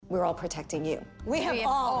we're all protecting you. We have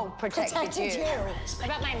all protected you.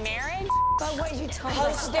 About my marriage? But what you told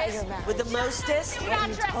us about your marriage. With the mostest? What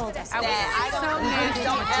you told us. Don't ever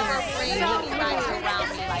bring anybody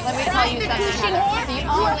around me like Let me that. tell you something. The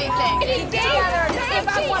only thing. If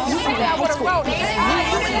I want to say I would have wrote it.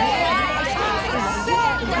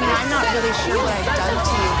 I'm not really sure what I've done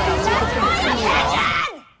to you, but I'll take it from you.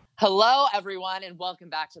 Hello, everyone, and welcome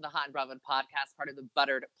back to the Hot and Bravo podcast, part of the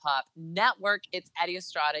Buttered Pop Network. It's Eddie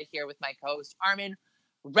Estrada here with my co-host Armin,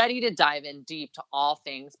 ready to dive in deep to all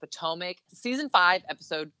things Potomac. Season 5,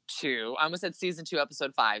 episode 2. I almost said season 2,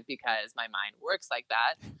 episode 5 because my mind works like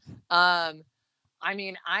that. I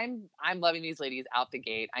mean, I'm loving these ladies out the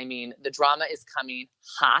gate. I mean, the drama is coming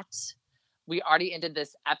hot. We already ended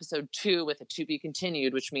this episode 2 with a to be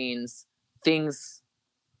continued, which means things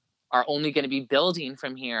are only going to be building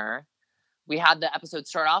from here. We had the episode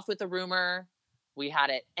start off with a rumor. We had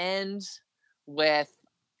it end with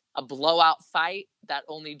a blowout fight that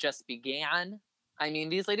only just began. I mean,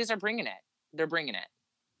 these ladies are bringing it. They're bringing it.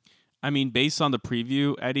 I mean, based on the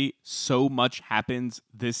preview, Eddie, so much happens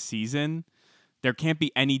this season. There can't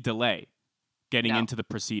be any delay getting into the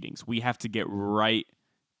proceedings. We have to get right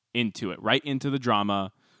into it, right into the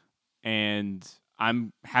drama. And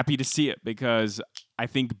I'm happy to see it because I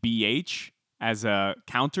think BH, as a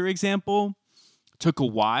counterexample, took a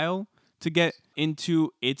while to get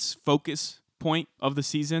into its focus point of the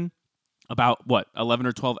season. About, 11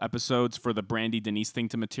 or 12 episodes for the Brandy Denise thing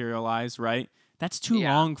to materialize, right? That's too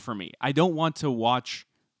long for me. I don't want to watch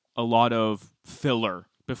a lot of filler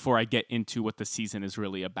before I get into what the season is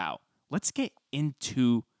really about. Let's get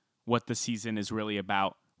into what the season is really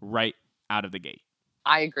about right out of the gate.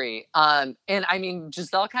 I agree. And I mean,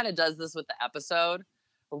 Giselle kind of does this with the episode.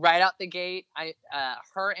 Right out the gate,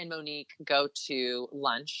 her and Monique go to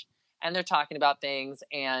lunch and they're talking about things,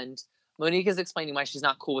 and Monique is explaining why she's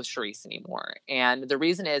not cool with Charisse anymore. And the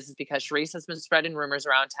reason is because Charisse has been spreading rumors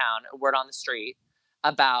around town, word on the street,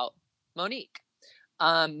 about Monique.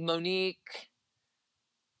 Monique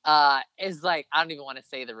is like, I don't even want to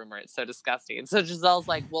say the rumor. It's so disgusting. And so Giselle's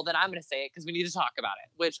like, well, then I'm going to say it because we need to talk about it.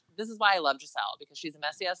 Which, this is why I love Giselle, because she's a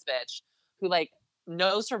messy ass bitch who like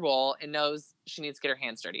knows her role and knows she needs to get her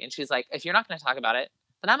hands dirty. And she's like, if you're not going to talk about it,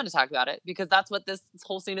 then I'm going to talk about it because that's what this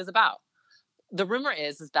whole scene is about. The rumor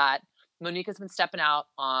is that Monique has been stepping out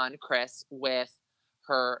on Chris with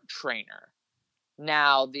her trainer.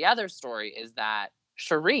 Now, the other story is that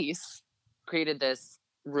Charisse created this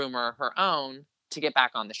rumor, her own, to get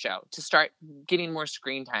back on the show, to start getting more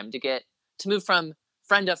screen time, to move from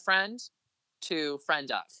friend of friend to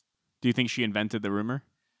friend of. Do you think she invented the rumor?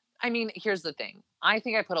 I mean, here's the thing. I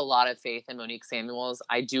think I put a lot of faith in Monique Samuels.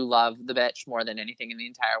 I do love the bitch more than anything in the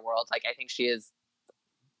entire world. Like, I think she is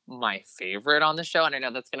my favorite on the show. And I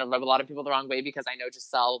know that's going to rub a lot of people the wrong way because I know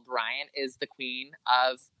Giselle Bryant is the queen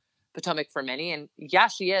of Potomac for many. And yeah,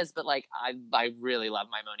 she is. But like, I really love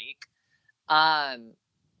my Monique.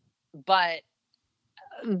 But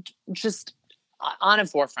just on a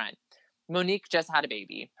forefront, Monique just had a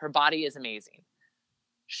baby. Her body is amazing.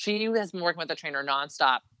 She has been working with the trainer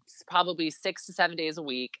nonstop, probably 6 to 7 days a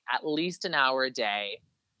week, at least an hour a day.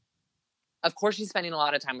 Of course, she's spending a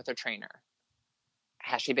lot of time with her trainer.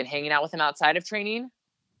 Has she been hanging out with him outside of training?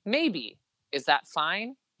 Maybe. Is that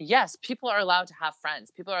fine? Yes, people are allowed to have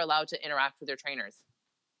friends. People are allowed to interact with their trainers.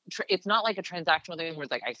 It's not like a transactional thing where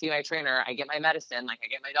it's like, I see my trainer, I get my medicine, like I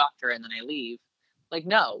get my doctor, and then I leave. Like,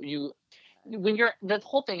 no, the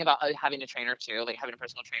whole thing about having a trainer too, like having a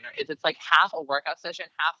personal trainer, is it's like half a workout session,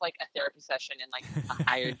 half like a therapy session, and like a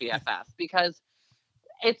hired BFF, because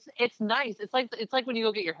it's nice. It's like when you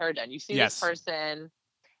go get your hair done, you see this person,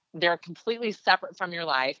 they're completely separate from your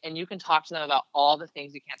life, and you can talk to them about all the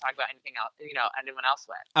things you can't talk about anything else, anyone else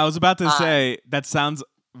with. I was about to say, that sounds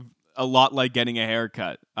a lot like getting a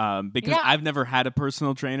haircut, because I've never had a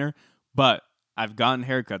personal trainer, but I've gotten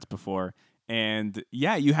haircuts before. And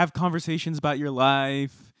yeah, you have conversations about your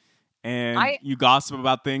life, and you gossip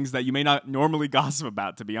about things that you may not normally gossip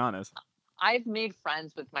about, to be honest. I've made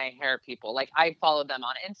friends with my hair people. Like, I follow them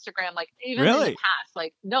on Instagram, like even Really? in the past.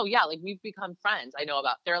 Like, no, yeah, like we've become friends. I know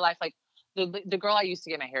about their life. Like the girl I used to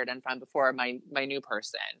get my hair done from before my new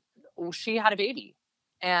person, she had a baby.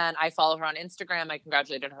 And I follow her on Instagram. I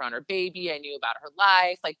congratulated her on her baby. I knew about her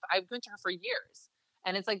life. Like, I've been to her for years.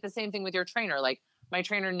 And it's like the same thing with your trainer. Like, my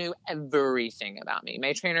trainer knew everything about me.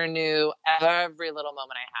 My trainer knew every little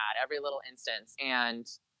moment I had, every little instance. And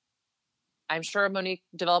I'm sure Monique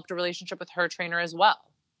developed a relationship with her trainer as well.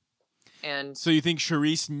 And so you think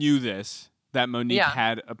Charisse knew this, that Monique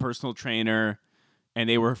had a personal trainer and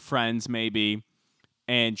they were friends maybe,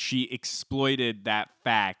 and she exploited that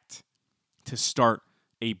fact to start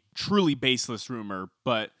a truly baseless rumor,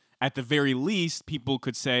 but at the very least, people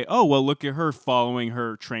could say, oh, well, look at her following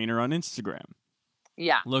her trainer on Instagram.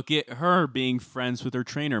 Yeah. Look at her being friends with her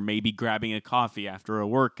trainer, maybe grabbing a coffee after a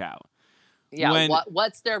workout. Yeah,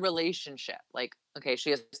 what's their relationship? Like, okay, she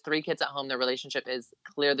has 3 kids at home. Their relationship is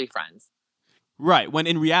clearly friends. Right, when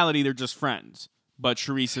in reality, they're just friends. But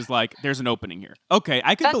Charisse is like, there's an opening here. Okay,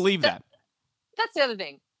 I can believe that. That's the other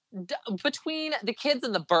thing. Between the kids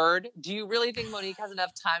and the bird, do you really think Monique has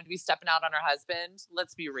enough time to be stepping out on her husband?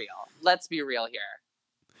 Let's be real. Let's be real here.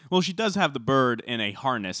 Well, she does have the bird in a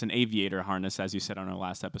harness, an aviator harness, as you said on our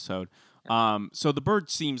last episode. So the bird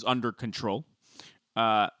seems under control.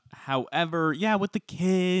 However, yeah, with the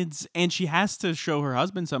kids, and she has to show her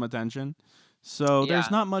husband some attention. So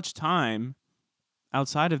there's not much time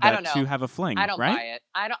outside of that to have a fling. I don't right? buy it.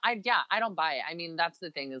 I don't buy it. I mean, that's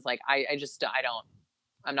the thing is like,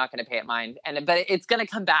 I'm not going to pay it mind. But it's going to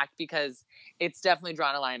come back because it's definitely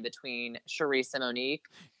drawn a line between Charisse and Monique.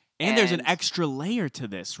 And there's an extra layer to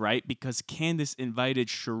this, right? Because Candace invited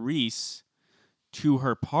Charisse to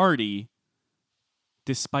her party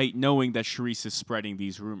despite knowing that Charisse is spreading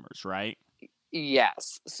these rumors, right?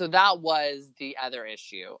 Yes. So that was the other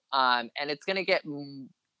issue. And it's going to get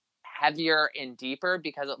heavier and deeper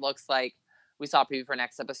because it looks like we saw a preview for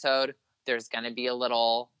next episode. There's going to be a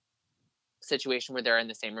little situation where they're in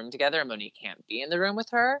the same room together and Monique can't be in the room with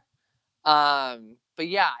her. But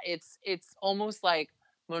yeah, it's almost like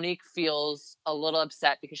Monique feels a little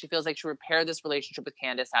upset because she feels like she repaired this relationship with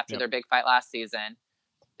Candace after their big fight last season.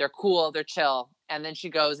 They're cool, they're chill. And then she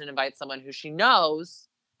goes and invites someone who she knows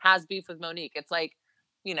has beef with Monique. It's like,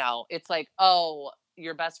 it's like, oh,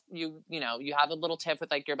 your best, you have a little tiff with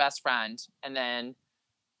like your best friend and then,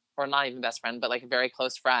 or not even best friend, but like a very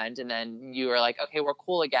close friend. And then you are like, okay, we're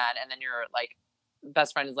cool again. And then your like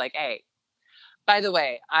best friend is like, hey, by the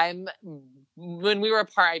way, when we were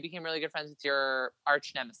apart, I became really good friends with your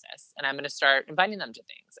arch nemesis and I'm going to start inviting them to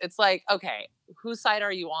things. It's like, okay, whose side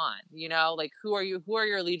are you on? Like who are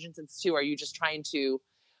your allegiances to? Are you just trying to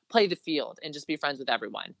play the field and just be friends with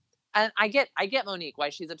everyone? And I get Monique, why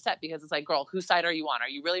she's upset because it's like, girl, whose side are you on? Are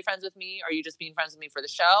you really friends with me? Are you just being friends with me for the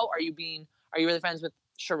show? Are you really friends with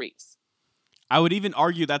Charisse? I would even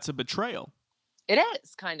argue that's a betrayal. It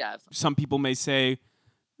is, kind of. Some people may say,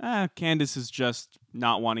 Candace is just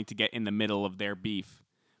not wanting to get in the middle of their beef.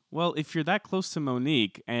 Well, if you're that close to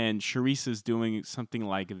Monique and Charisse is doing something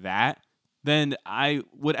like that, then I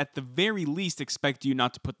would at the very least expect you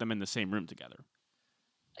not to put them in the same room together.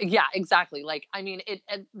 Yeah, exactly. Like, I mean,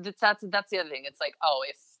 that's the other thing. It's like, oh,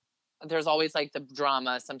 if there's always like the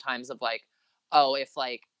drama sometimes of like, oh, if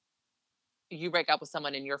like you break up with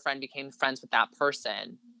someone and your friend became friends with that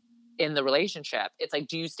person in the relationship, it's like,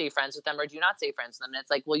 do you stay friends with them or do you not stay friends with them? And it's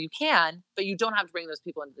like, well, you can, but you don't have to bring those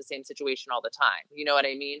people into the same situation all the time. You know what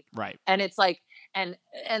I mean? Right. And it's like, and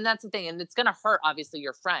that's the thing. And it's going to hurt, obviously,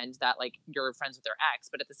 your friend that like you're friends with their ex,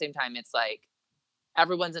 but at the same time, it's like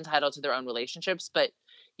everyone's entitled to their own relationships, but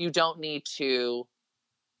you don't need to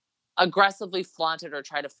aggressively flaunt it or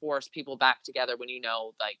try to force people back together when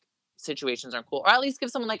like situations aren't cool, or at least give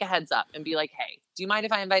someone like a heads up and be like, hey, do you mind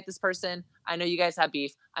if I invite this person? I know you guys have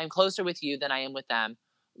beef. I'm closer with you than I am with them.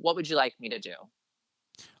 What would you like me to do?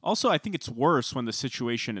 Also, I think it's worse when the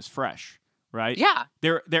situation is fresh, right? Yeah.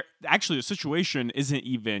 They're actually, the situation isn't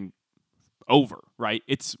even over, right?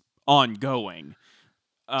 It's ongoing.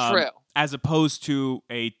 True. As opposed to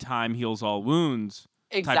a time heals all wounds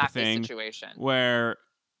type of thing, situation where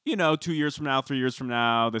 2 years from now, 3 years from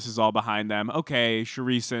now, this is all behind them. Okay,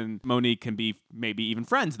 Charisse and Monique can be maybe even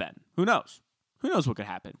friends then. Who knows? Who knows what could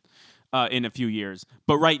happen in a few years?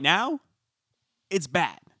 But right now, it's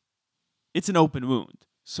bad. It's an open wound.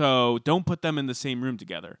 So don't put them in the same room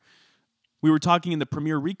together. We were talking in the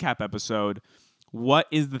premiere recap episode, what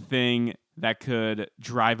is the thing that could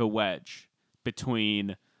drive a wedge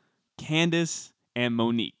between Candace and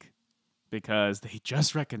Monique? Because they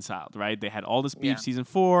just reconciled, right? They had all this beef season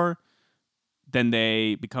 4. Then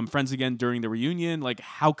they become friends again during the reunion. Like,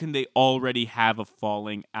 how can they already have a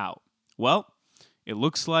falling out? Well, it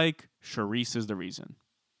looks like Charisse is the reason.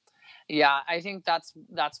 Yeah, I think that's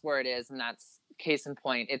where it is. And that's case in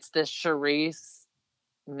point. It's the Charisse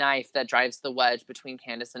knife that drives the wedge between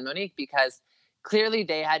Candace and Monique, because clearly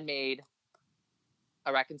they had made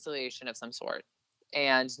a reconciliation of some sort.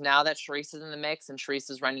 And now that Charisse is in the mix and Charisse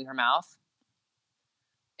is running her mouth,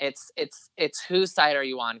 it's whose side are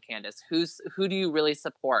you on, Candace? Who do you really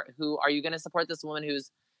support? Who are you going to support? This woman who's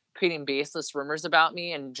creating baseless rumors about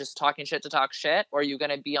me and just talking shit to talk shit? Or are you going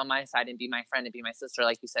to be on my side and be my friend and be my sister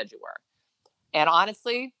like you said you were? And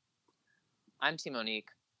honestly, I'm Team Monique.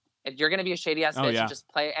 If you're going to be a shady ass bitch and just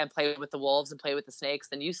play with the wolves and play with the snakes,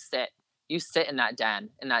 then you sit in that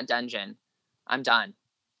dungeon. I'm done.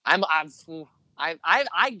 I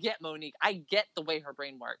get Monique. I get the way her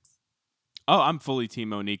brain works. Oh, I'm fully team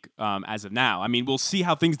Monique as of now. I mean, we'll see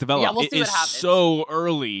how things develop. Yeah, we'll see it what is happens. So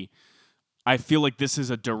early. I feel like this is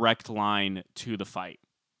a direct line to the fight.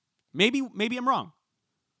 Maybe I'm wrong.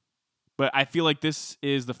 But I feel like this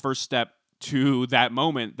is the first step to that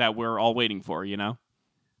moment that we're all waiting for, you know?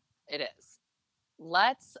 It is.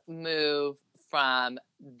 Let's move from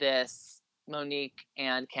this Monique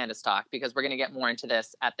and Candace talk, because we're going to get more into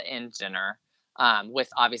this at the end dinner, with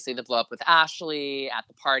obviously the blow up with Ashley at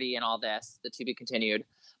the party and all this, the to be continued.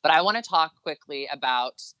 But I want to talk quickly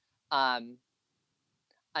about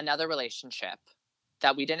another relationship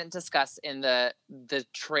that we didn't discuss in the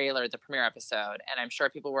trailer, the premiere episode. And I'm sure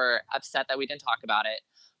people were upset that we didn't talk about it.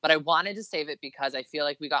 But I wanted to save it because I feel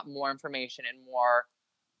like we got more information and more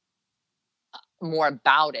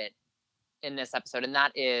about it in this episode. And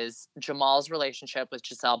that is Jamal's relationship with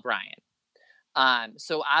Giselle Bryant.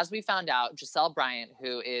 So as we found out, Giselle Bryant,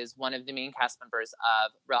 who is one of the main cast members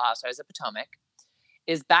of Real Housewives of Potomac,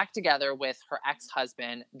 is back together with her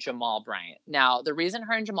ex-husband, Jamal Bryant. Now, the reason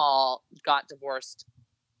her and Jamal got divorced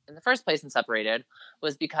in the first place and separated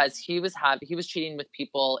was because he was cheating with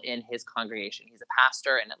people in his congregation. He's a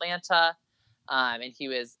pastor in Atlanta, and he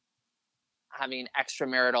was having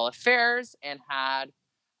extramarital affairs and had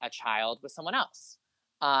a child with someone else.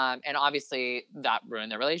 And obviously that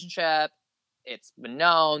ruined their relationship. It's been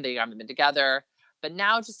known. They haven't been together. But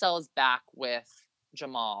now Giselle is back with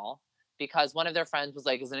Jamal because one of their friends was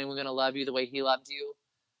like, is anyone going to love you the way he loved you?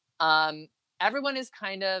 Everyone is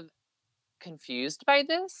kind of confused by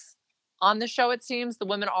this on the show, it seems. The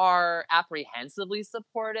women are apprehensively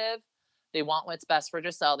supportive. They want what's best for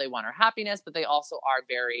Giselle. They want her happiness, but they also are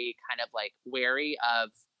very kind of like wary of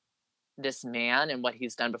this man and what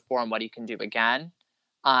he's done before and what he can do again.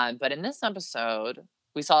 But in this episode,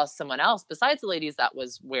 we saw someone else besides the ladies that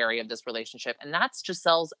was wary of this relationship, and that's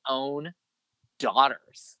Giselle's own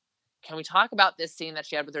daughters. Can we talk about this scene that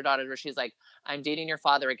she had with her daughters where she's like, I'm dating your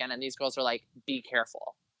father again, and these girls are like, be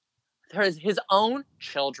careful. There's his own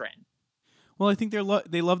children. Well, I think they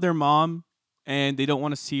love their mom, and they don't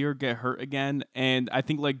want to see her get hurt again. And I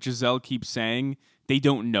think, like Giselle keeps saying, they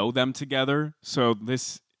don't know them together. So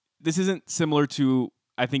this isn't similar to,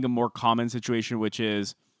 I think, a more common situation, which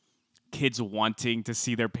is kids wanting to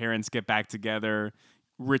see their parents get back together,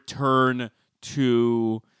 return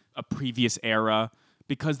to a previous era,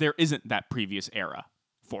 because there isn't that previous era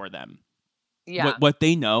for them. Yeah. What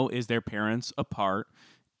they know is their parents apart,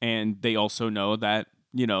 and they also know that,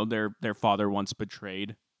 you know, their father once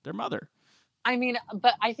betrayed their mother. I mean,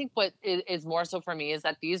 but I think what is more so for me is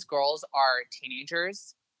that these girls are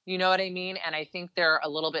teenagers. You know what I mean? And I think they're a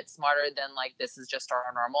little bit smarter than like, this is just our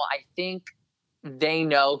normal. I think they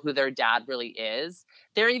know who their dad really is.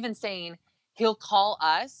 They're even saying he'll call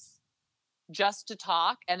us just to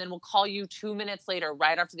talk, and then we'll call you 2 minutes later,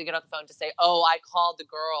 right after they get off the phone, to say, oh, I called the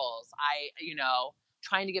girls.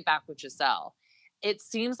 Trying to get back with Giselle. It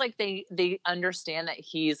seems like they understand that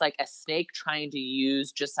he's like a snake trying to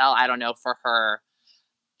use Giselle, I don't know, for her.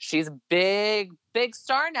 She's a big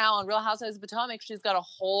star now on Real Housewives of Potomac. She's got a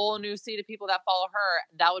whole new sea of people that follow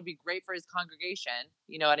her. That would be great for his congregation.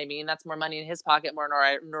 You know what I mean? That's more money in his pocket, more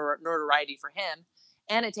notoriety for him.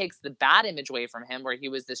 And it takes the bad image away from him, where he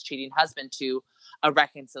was this cheating husband, to a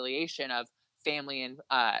reconciliation of family and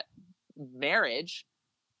marriage.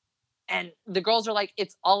 And the girls are like,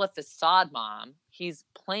 it's all a facade, Mom. He's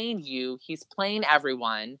playing you. He's playing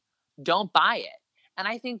everyone. Don't buy it. And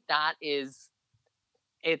I think that it's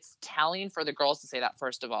telling for the girls to say that,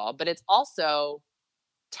 first of all. But it's also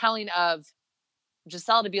telling of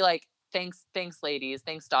Giselle to be like, thanks, ladies.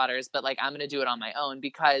 Thanks, daughters. But like, I'm going to do it on my own.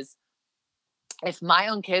 Because if my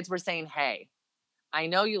own kids were saying, hey, I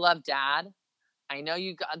know you love dad, I know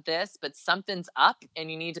you got this, but something's up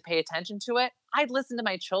and you need to pay attention to it, I'd listen to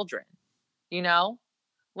my children, you know?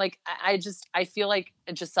 Like, I feel like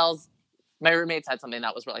my roommate said something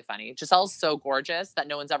that was really funny. Giselle's so gorgeous that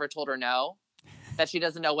no one's ever told her no, that she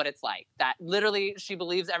doesn't know what it's like. That literally she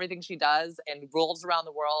believes everything she does and rolls around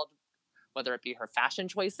the world, whether it be her fashion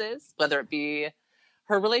choices, whether it be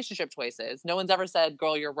her relationship choices. No one's ever said,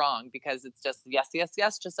 girl, you're wrong, because it's just, yes,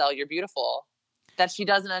 Giselle, you're beautiful. That she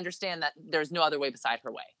doesn't understand that there's no other way beside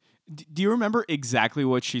her way. Do you remember exactly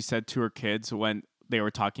what she said to her kids when they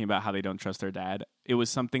were talking about how they don't trust their dad? It was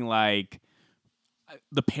something like,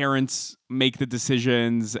 the parents make the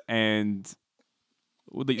decisions and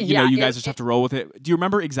you guys just have to roll with it. Do you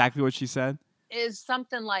remember exactly what she said? is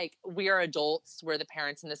something like, we are adults, we're the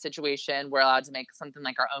parents in the situation, we're allowed to make something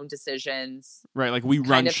like our own decisions. Right, like we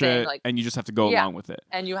run shit like, and you just have to go along with it.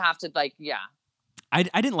 And you have to like, I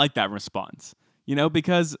didn't like that response,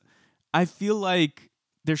 because I feel like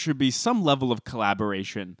there should be some level of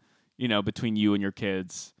collaboration, between you and your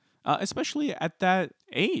kids, especially at that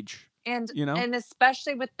age. And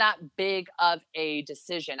especially with that big of a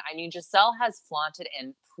decision. I mean, Giselle has flaunted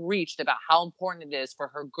and preached about how important it is for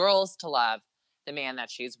her girls to love the man that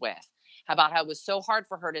she's with. About how it was so hard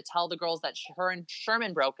for her to tell the girls that her and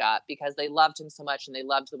Sherman broke up because they loved him so much and they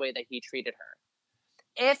loved the way that he treated her.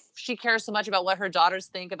 If she cares so much about what her daughters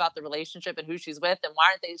think about the relationship and who she's with, then why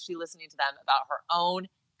aren't she listening to them about her own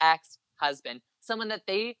ex-husband, someone that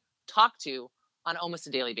they talk to on almost a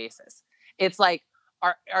daily basis? It's like,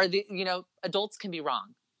 are the adults can be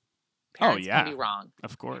wrong. Parents can be wrong,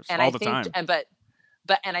 of course, and all the time.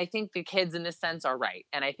 And I think the kids in this sense are right,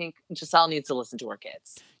 and I think Giselle needs to listen to her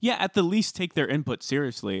kids. Yeah, at the least take their input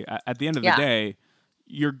seriously. At the end of the day,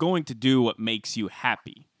 you're going to do what makes you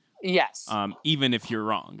happy. Yes. Even if you're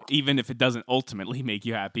wrong, even if it doesn't ultimately make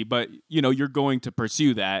you happy, but you're going to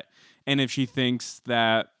pursue that. And if she thinks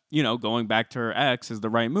that going back to her ex is the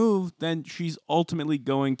right move, then she's ultimately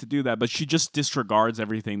going to do that. But she just disregards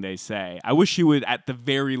everything they say. I wish she would, at the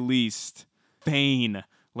very least, feign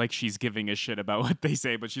like she's giving a shit about what they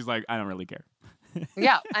say, but she's like, I don't really care.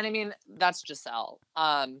 Yeah, and I mean, that's Giselle.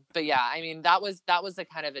 But yeah, I mean, that was a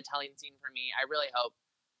kind of a telling scene for me. I really hope,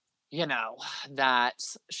 that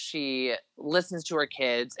she listens to her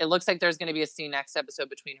kids. It looks like there's going to be a scene next episode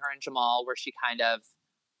between her and Jamal where she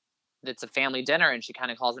it's a family dinner and she kind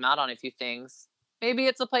of calls him out on a few things. Maybe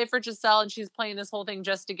it's a play for Giselle and she's playing this whole thing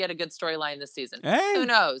just to get a good storyline this season. Hey, who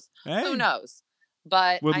knows? Hey. Who knows?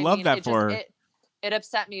 But would love that for her. It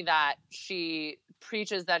upset me that she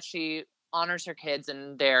preaches that she honors her kids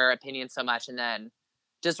and their opinions so much and then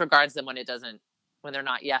disregards them when they're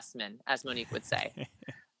not yes men, as Monique would say.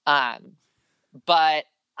 But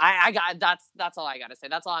I got that's all I got to say.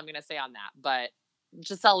 That's all I'm going to say on that. But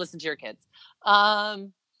Giselle, listen to your kids.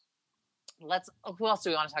 Who else do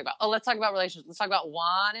we want to talk about? Oh, let's talk about relationships. Let's talk about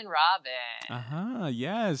Juan and Robin.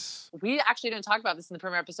 Yes. We actually didn't talk about this in the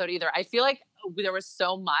premiere episode either. I feel like there was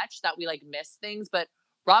so much that we missed things, but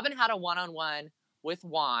Robin had a one-on-one with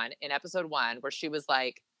Juan in episode 1 where she was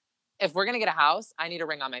like, if we're going to get a house, I need a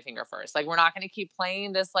ring on my finger first. Like, we're not going to keep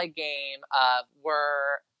playing this game of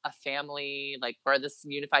we're a family, we're this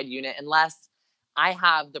unified unit, unless I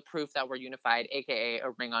have the proof that we're unified, AKA a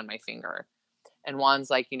ring on my finger. And Juan's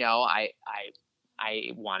like, I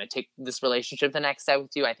want to take this relationship the next step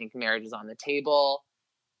with you. I think marriage is on the table.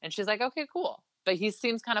 And she's like, okay, cool. But he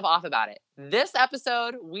seems kind of off about it. This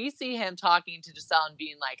episode, we see him talking to Giselle and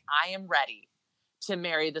being like, I am ready to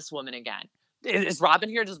marry this woman again. Is Robin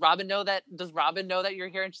here? Does Robin know that you're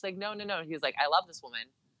here? And she's like, no. He's like, I love this woman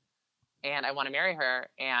and I want to marry her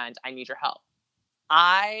and I need your help.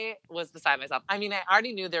 I was beside myself. I mean, I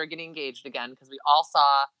already knew they were getting engaged again because we all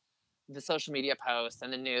saw the social media posts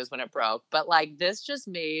and the news when it broke, but this just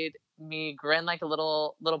made me grin like a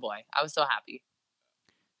little boy. I was so happy.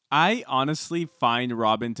 I honestly find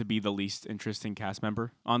Robin to be the least interesting cast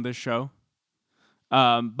member on this show.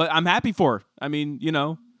 But I'm happy for her. I mean,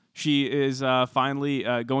 she is finally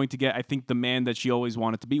going to get, I think, the man that she always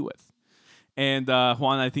wanted to be with. And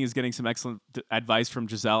Juan, I think, is getting some excellent advice from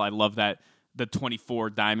Giselle. I love that the 24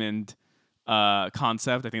 diamond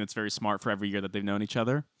concept. I think that's very smart for every year that they've known each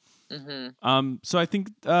other. Mm-hmm. So I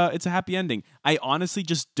think it's a happy ending. I honestly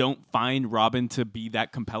just don't find Robin to be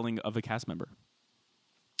that compelling of a cast member.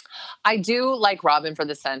 I do like Robin for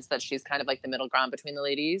the sense that she's kind of like the middle ground between the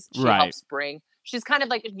ladies. She helps bring. She's kind of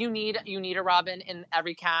like you need a Robin in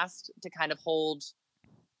every cast to kind of hold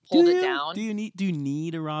it down. Do you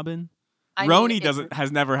need a Robin? Roni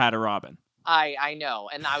has never had a Robin. I know,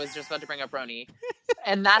 and I was just about to bring up Roni,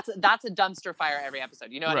 and that's a dumpster fire every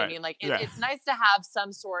episode. You know what I mean? It's nice to have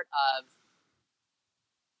some sort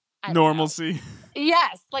of normalcy.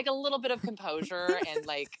 Yes, like a little bit of composure and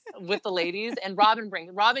with the ladies. And Robin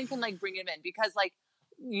can bring him in because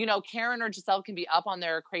Karen or Giselle can be up on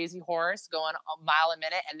their crazy horse going a mile a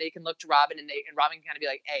minute, and they can look to Robin and Robin can kind of be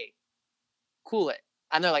like, "Hey, cool it,"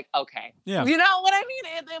 and they're like, "Okay." Yeah. You know what I mean?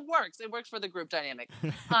 It works. It works for the group dynamic.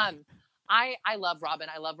 I love Robin.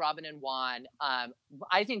 I love Robin and Juan.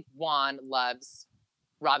 I think Juan loves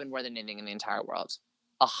Robin more than anything in the entire world.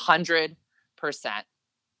 100%.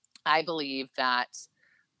 I believe that,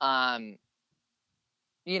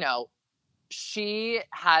 she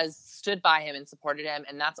has stood by him and supported him,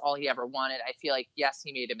 and that's all he ever wanted. I feel like, yes,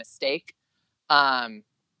 he made a mistake,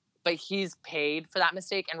 but he's paid for that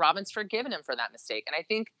mistake, and Robin's forgiven him for that mistake. And I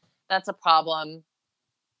think that's a problem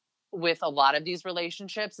with a lot of these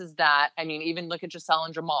relationships is that, I mean, even look at Giselle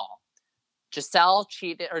and Jamal. Jamal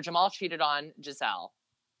cheated on Giselle,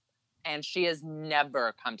 and she has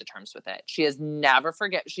never come to terms with it. She has never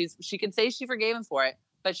she can say she forgave him for it,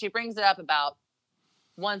 but she brings it up about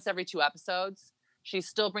once every 2 episodes. She's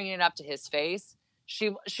still bringing it up to his face.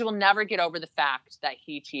 She will never get over the fact that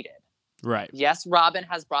he cheated. Right. Yes, Robin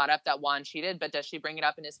has brought up that Juan cheated, but does she bring it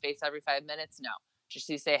up in his face every 5 minutes? No. Does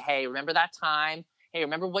she say, hey, remember that time? Hey,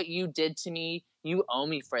 remember what you did to me? You owe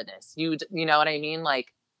me for this. You know what I mean?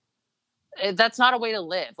 Like, that's not a way to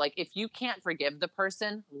live. Like, if you can't forgive the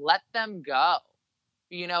person, let them go.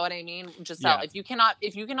 You know what I mean? Giselle, if you cannot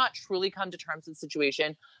truly come to terms with the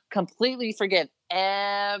situation, completely forgive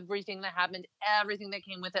everything that happened, everything that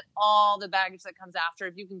came with it, all the baggage that comes after.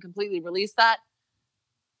 If you can completely release that,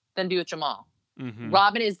 then be with Jamal. Mm-hmm.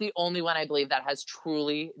 Robin is the only one I believe that has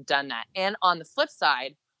truly done that. And on the flip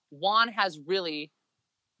side, Juan has really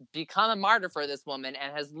become a martyr for this woman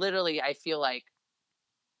and has literally, I feel like,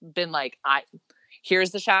 been like, here's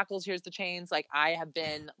the shackles, here's the chains. Like, I have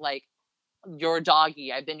been like your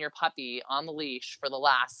doggy. I've been your puppy on the leash for the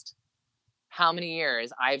last how many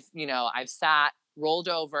years? I've sat, rolled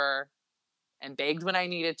over, and begged when I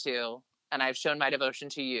needed to, and I've shown my devotion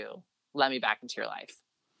to you. Let me back into your life.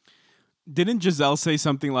 Didn't Giselle say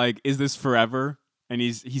something like, is this forever? And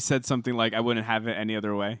he said something like, I wouldn't have it any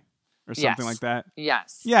other way, or something like that.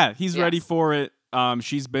 Yes. Yeah, he's ready for it.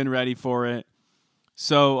 She's been ready for it.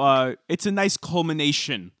 So it's a nice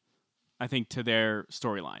culmination, I think, to their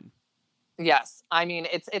storyline. Yes, I mean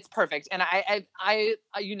it's perfect, and I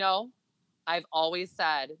I've always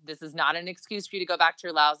said this is not an excuse for you to go back to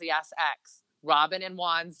your lousy ass ex. Robin and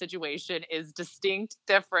Juan's situation is distinct,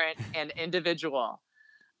 different, and individual.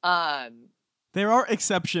 There are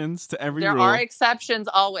exceptions to every rule. There are exceptions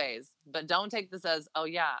always, but don't take this as, oh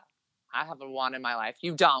yeah, I have a Juan in my life.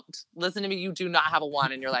 You don't. Listen to me. You do not have a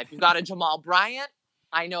Juan in your life. You've got a Jamal Bryant.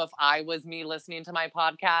 I know if I was me listening to my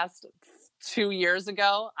podcast 2 years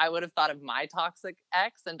ago, I would have thought of my toxic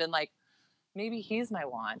ex and been like, maybe he's my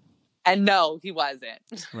Juan. And no, he wasn't.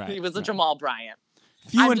 Right, he was a Jamal Bryant.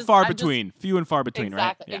 Few and far between, exactly,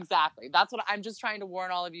 right? Yeah. Exactly. That's what I'm just trying to warn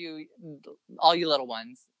all of you, all you little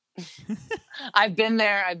ones. I've been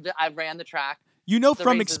there. I've ran the track. You know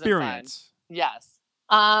from experience. Yes.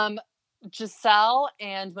 Giselle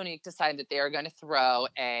and Monique decide that they are going to throw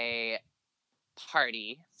a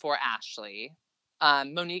party for Ashley.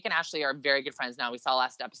 Monique and Ashley are very good friends now. We saw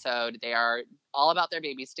last episode. They are all about their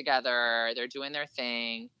babies together. They're doing their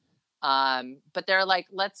thing. But they're like,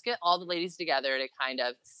 let's get all the ladies together to kind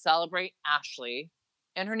of celebrate Ashley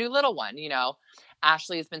and her new little one. You know,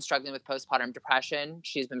 Ashley has been struggling with postpartum depression.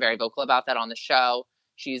 She's been very vocal about that on the show.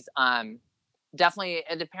 She's definitely,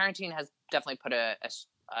 the parenting has definitely put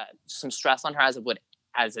some stress on her,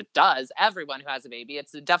 as it does everyone who has a baby.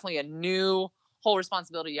 It's definitely a new whole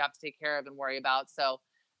responsibility you have to take care of and worry about. So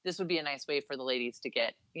this would be a nice way for the ladies to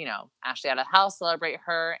get, Ashley out of the house, celebrate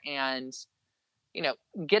her, and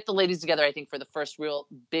get the ladies together, I think, for the first real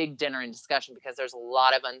big dinner and discussion, because there's a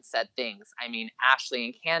lot of unsaid things. I mean, Ashley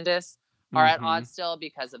and Candace are at odds still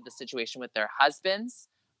because of the situation with their husbands.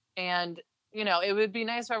 And, it would be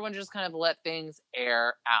nice for everyone to just kind of let things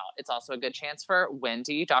air out. It's also a good chance for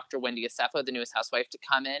Dr. Wendy Acefo, the newest housewife, to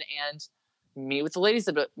come in and meet with the ladies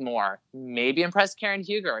a bit more. Maybe impress Karen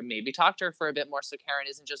Huger, or maybe talk to her for a bit more so Karen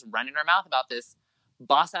isn't just running her mouth about this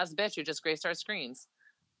boss-ass bitch who just graced our screens.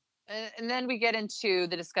 And then we get into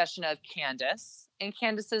the discussion of Candace and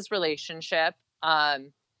Candace's relationship,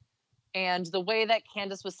 and the way that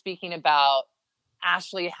Candace was speaking about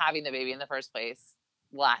Ashley having the baby in the first place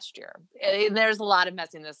last year. And there's a lot of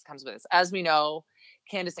messiness that comes with this. As we know,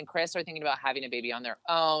 Candace and Chris are thinking about having a baby on their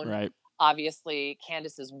own. Right. Obviously,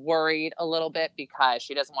 Candace is worried a little bit because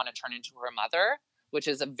she doesn't want to turn into her mother, which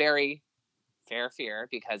is a very fair fear,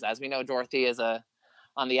 because as we know, Dorothy is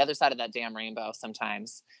on the other side of that damn rainbow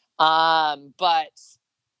sometimes. But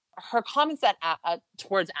her comments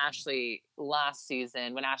towards Ashley last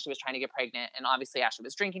season, when Ashley was trying to get pregnant, and obviously Ashley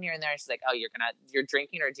was drinking here and there, and she's like, oh, you're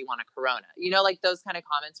drinking, or do you want a Corona? Like those kind of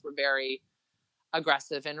comments were very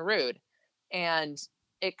aggressive and rude. And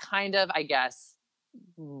it kind of, I guess,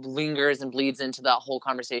 lingers and bleeds into that whole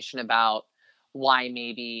conversation about why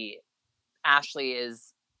maybe Ashley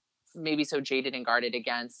is maybe so jaded and guarded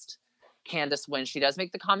against Candace when she does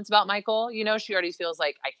make the comments about Michael. She already feels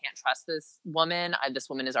like, I can't trust this woman. This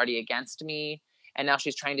woman is already against me. And now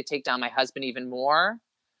she's trying to take down my husband even more.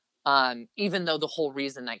 Even though the whole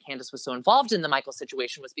reason that Candace was so involved in the Michael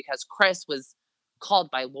situation was because Chris was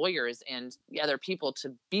called by lawyers and the other people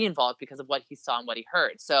to be involved because of what he saw and what he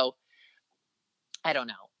heard. So I don't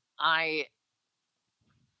know.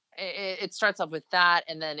 it starts off with that,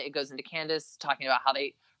 and then it goes into Candace talking about how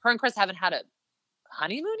her and Chris haven't had a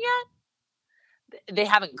honeymoon yet. They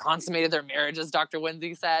haven't consummated their marriage, as Dr.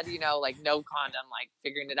 Wendy said, like no condom, like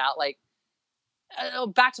figuring it out. Like,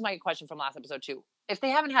 back to my question from last episode too. If they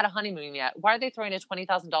haven't had a honeymoon yet, why are they throwing a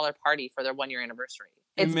 $20,000 party for their 1-year anniversary?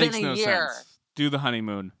 It's makes been a no year. sense. Do the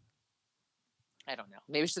honeymoon. I don't know.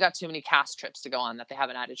 Maybe she's got too many cast trips to go on that they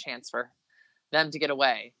haven't had a chance for them to get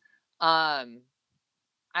away. I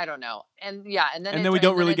don't know. And yeah, and then we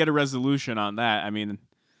don't really get a resolution on that. I mean,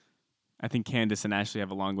 I think Candace and Ashley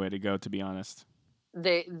have a long way to go, to be honest.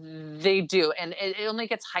 They do, and it only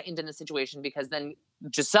gets heightened in the situation because then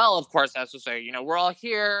Giselle, of course, has to say, we're all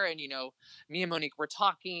here, and me and Monique, we're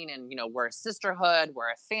talking, and we're a sisterhood, we're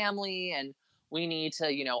a family, and we need to,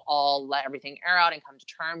 all let everything air out and come to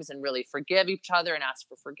terms and really forgive each other and ask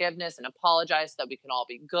for forgiveness and apologize so that we can all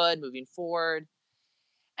be good moving forward.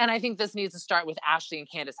 And I think this needs to start with Ashley and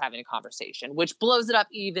Candace having a conversation, which blows it up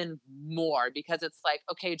even more because it's like,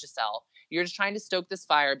 okay, Giselle, you're just trying to stoke this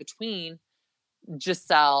fire between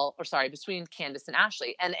Candace and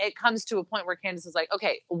Ashley. And it comes to a point where Candace is like,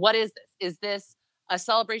 okay, what is this? Is this a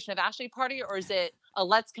celebration of Ashley party, or is it a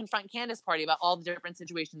let's confront Candace party about all the different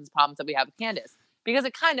situations and problems that we have with Candace? Because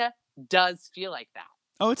it kind of does feel like that.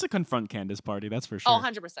 Oh, it's a confront Candace party, that's for sure. Oh,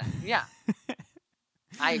 100%. Yeah.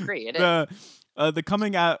 I agree. It is. The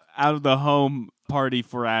coming out of the home party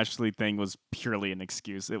for Ashley thing was purely an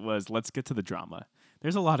excuse. It was, let's get to the drama.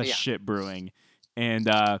 There's a lot of shit brewing. And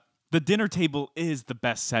the dinner table is the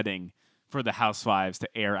best setting for the housewives to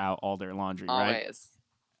air out all their laundry, right? Always.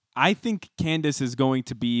 I think Candace is going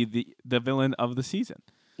to be the villain of the season.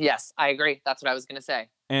 Yes, I agree. That's what I was going to say.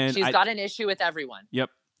 And she's got an issue with everyone. Yep.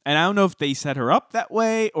 And I don't know if they set her up that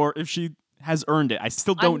way or if she has earned it. I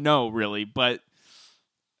still don't know, really, but...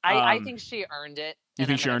 I think she earned it. You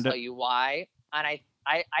think she earned it? I'll tell you why. And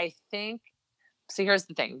I think... See, here's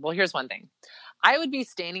the thing. Well, here's one thing. I would be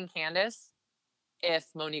standing Candace if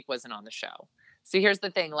Monique wasn't on the show. See, here's the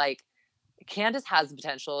thing. Like, Candace has the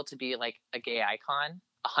potential to be, like, a gay icon.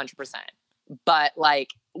 100%. But like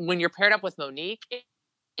when you're paired up with Monique,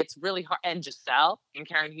 it's really hard, and Giselle and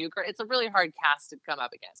Karen Huger, it's a really hard cast to come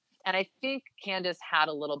up against. And I think Candace had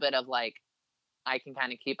a little bit of like, I can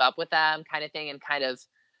kind of keep up with them kind of thing, and kind of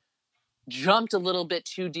jumped a little bit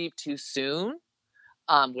too deep too soon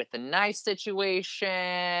with the knife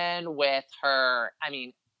situation, with her,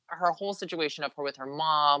 her whole situation of her with her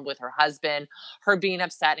mom, with her husband, her being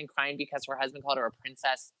upset and crying because her husband called her a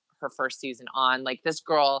princess her first season on. Like, this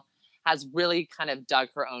girl has really kind of dug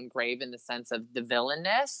her own grave in the sense of the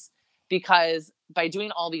villainness, because by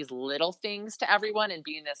doing all these little things to everyone and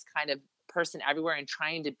being this kind of person everywhere and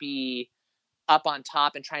trying to be up on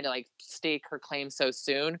top and trying to like stake her claim so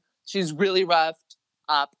soon, she's really roughed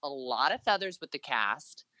up a lot of feathers with the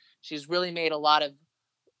cast. She's really made a lot of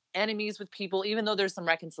enemies with people. Even though there's some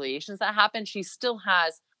reconciliations that happen, she still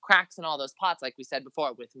has cracks in all those pots, like we said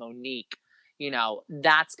before with Monique.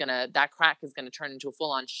 That crack is gonna turn into a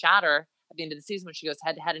full-on shatter at the end of the season when she goes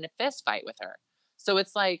head-to-head in a fist fight with her. So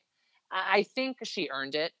it's like, I think she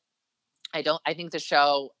earned it. I think the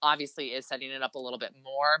show obviously is setting it up a little bit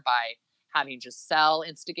more by having Giselle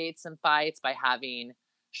instigate some fights, by having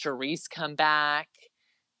Charisse come back.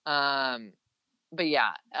 But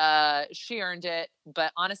yeah, she earned it.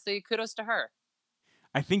 But honestly, kudos to her.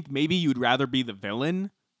 I think maybe you'd rather be the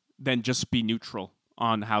villain than just be neutral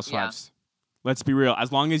on Housewives. Yeah. Let's be real.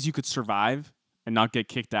 As long as you could survive and not get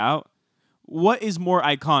kicked out, what is more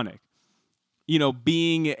iconic?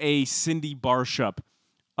 Being a Cindy Barshop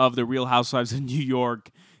of The Real Housewives of New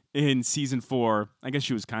York in season 4. I guess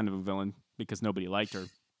she was kind of a villain because nobody liked her,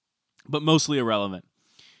 but mostly irrelevant.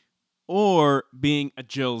 Or being a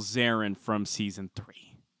Jill Zarin from season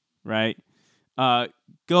 3, right? Go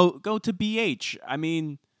to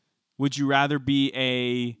BH. Would you rather be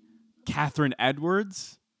a Catherine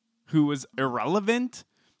Edwards, who was irrelevant?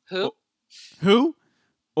 Who?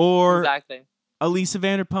 Or exactly. Elisa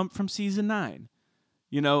Vanderpump from season 9.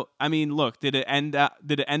 Look, did it end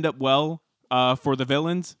up well for the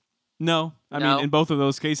villains? No. In both of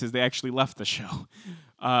those cases, they actually left the show.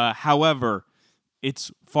 However,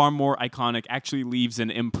 it's far more iconic, actually leaves an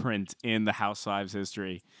imprint in the Housewives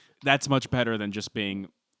history. That's much better than just being,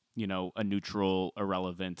 a neutral,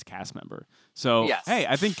 irrelevant cast member. So, yes. Hey,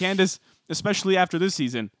 I think Candace, especially after this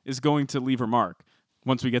season, is going to leave her mark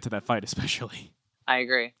once we get to that fight, especially. I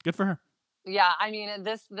agree. Good for her. Yeah,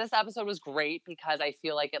 this episode was great because I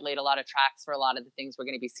feel like it laid a lot of tracks for a lot of the things we're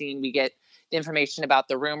going to be seeing. We get the information about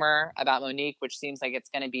the rumor about Monique, which seems like it's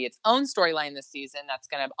going to be its own storyline this season. That's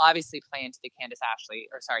going to obviously play into the Candace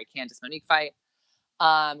Monique fight.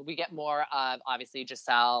 We get more of, obviously,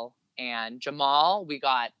 Giselle and Jamal. We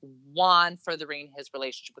got Juan furthering his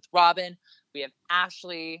relationship with Robin. We have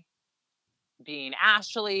Ashley being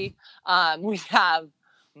Ashley. We have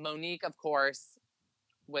Monique, of course,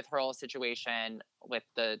 with her whole situation with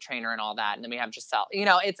the trainer and all that. And then we have Giselle. You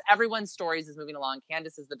know, it's everyone's stories is moving along.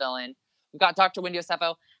 Candace is the villain. We've got Dr. Wendy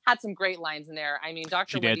Osefo. Had some great lines in there. I mean,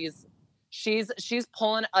 Dr. Wendy's, she's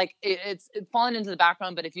pulling, like, it's fallen into the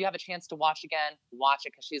background. But if you have a chance to watch again, watch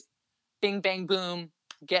it, because she's bing, bang, boom,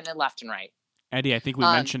 getting it left and right. Eddie, I think we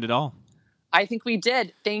mentioned it all. I think we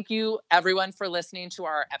did. Thank you, everyone, for listening to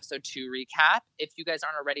our episode 2 recap. If you guys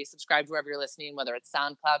aren't already subscribed wherever you're listening, whether it's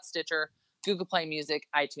SoundCloud, Stitcher, Google Play Music,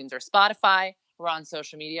 iTunes, or Spotify. We're on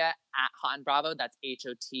social media at Hot and Bravo. That's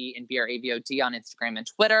HOT and BRAVOD on Instagram and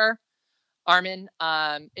Twitter. Armin,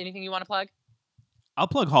 anything you want to plug? I'll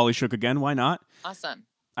plug Holly Shook again. Why not? Awesome.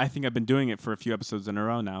 I think I've been doing it for a few episodes in a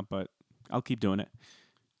row now, but I'll keep doing it.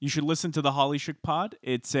 You should listen to the Holly Shook Pod.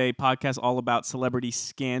 It's a podcast all about celebrity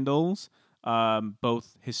scandals,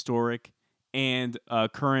 both historic and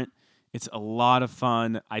current. It's a lot of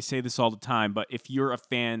fun. I say this all the time, but if you're a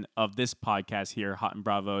fan of this podcast here, Hot and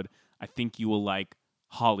Bravoed, I think you will like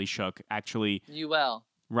Holly Shook. Actually, you will.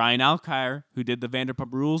 Ryan Alkire, who did the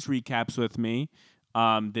Vanderpump Rules recaps with me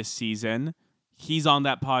this season, he's on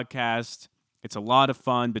that podcast. It's a lot of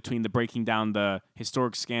fun between the breaking down the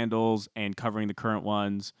historic scandals and covering the current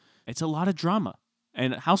ones. It's a lot of drama,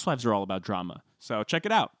 and Housewives are all about drama. So check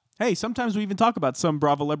it out. Hey, sometimes we even talk about some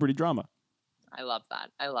Bravo celebrity drama. I love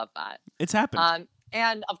that. I love that. It's happened.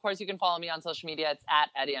 And of course, you can follow me on social media. It's at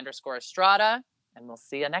Eddie_Estrada. And we'll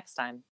see you next time.